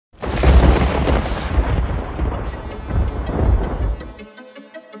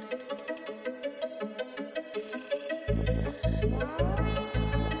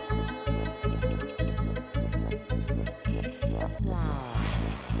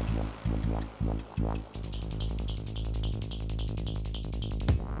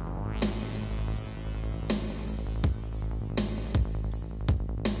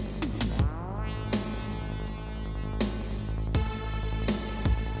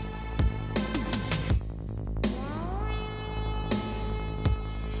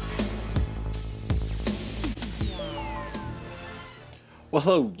Well,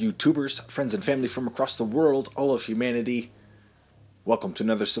 hello, YouTubers, friends and family from across the world, all of humanity. Welcome to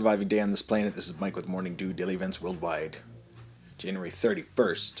another surviving day on this planet. This is Mike with Morning Dew, Daily Events Worldwide. January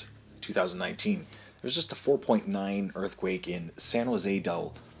 31st, 2019. There was just a 4.9 earthquake in San Jose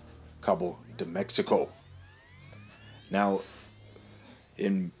del Cabo de Mexico. Now,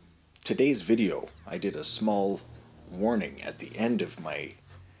 in today's video, I did a small warning at the end of my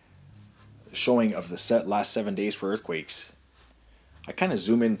showing of the last 7 days for earthquakes. I kind of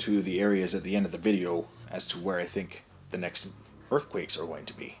zoom into the areas at the end of the video as to where I think the next earthquakes are going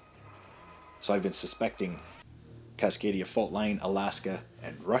to be. So I've been suspecting Cascadia Fault Line, Alaska,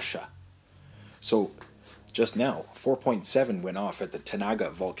 and Russia. So just now, 4.7 went off at the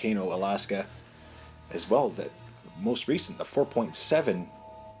Tanaga Volcano, Alaska, as well. The most recent, the 4.7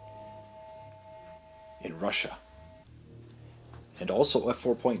 in Russia. And also a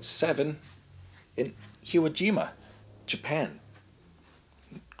 4.7 in Iwo Japan.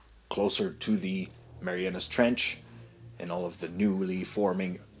 Closer to the Marianas Trench and all of the newly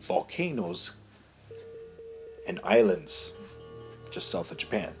forming volcanoes and islands just south of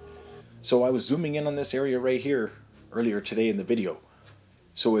Japan. So I was zooming in on this area right here earlier today in the video.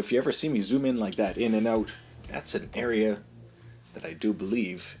 So if you ever see me zoom in like that, in and out, that's an area that I do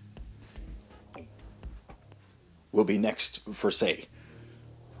believe will be next for say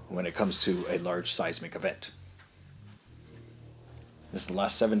when it comes to a large seismic event. This is the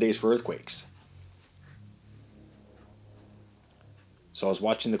last 7 days for earthquakes. So I was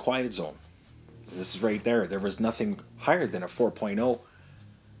watching the quiet zone. This is right there. There was nothing higher than a 4.0.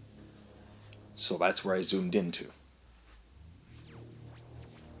 So that's where I zoomed into.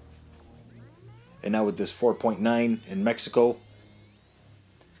 And now with this 4.9 in Mexico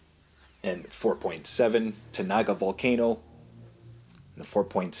and 4.7 Tanaga Volcano, the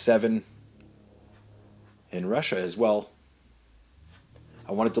 4.7 in Russia as well.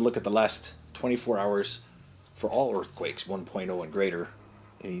 I wanted to look at the last 24 hours for all earthquakes 1.0 and greater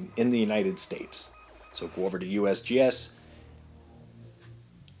in the United States. So go over to USGS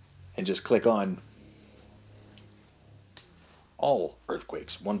and just click on all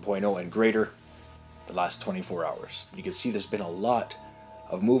earthquakes 1.0 and greater the last 24 hours. You can see there's been a lot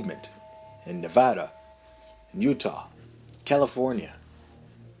of movement in Nevada, in Utah, California.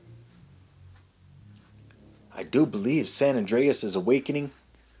 I do believe San Andreas is awakening,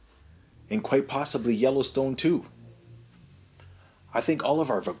 and quite possibly Yellowstone too. I think all of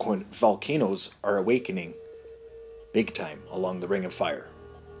our volcanoes are awakening big time along the Ring of Fire.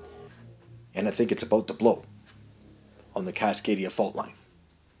 And I think it's about to blow on the Cascadia Fault Line.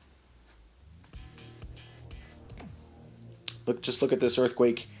 Just look at this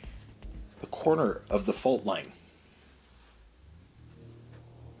earthquake, the corner of the fault line.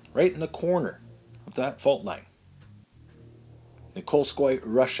 Right in the corner of that fault line. Nikol'skoye,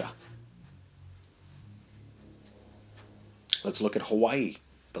 Russia. Let's look at Hawaii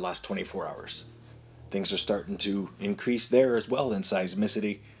the last 24 hours. Things are starting to increase there as well in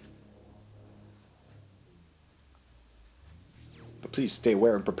seismicity. But please stay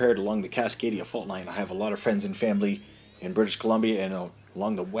aware and prepared along the Cascadia Fault Line. I have a lot of friends and family in British Columbia and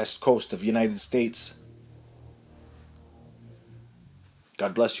along the west coast of the United States.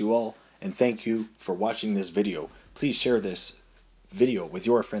 God bless you all, and thank you for watching this video. Please share this video with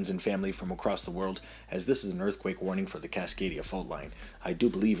your friends and family from across the world, as this is an earthquake warning for the Cascadia Fault Line. I do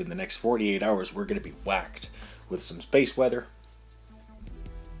believe in the next 48 hours we're going to be whacked with some space weather.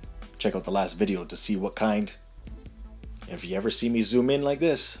 Check out the last video to see what kind. And if you ever see me zoom in like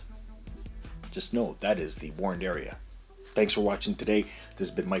this, just know that is the warned area. Thanks for watching today. This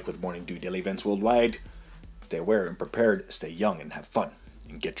has been Mike with Morning Dew Daily Events Worldwide. Stay aware and prepared, stay young and have fun,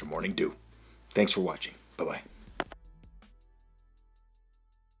 and get your morning dew. Thanks for watching. Bye-bye.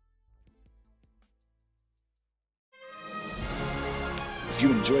 If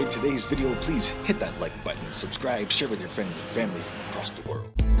you enjoyed today's video, please hit that like button, subscribe, share with your friends and family from across the world.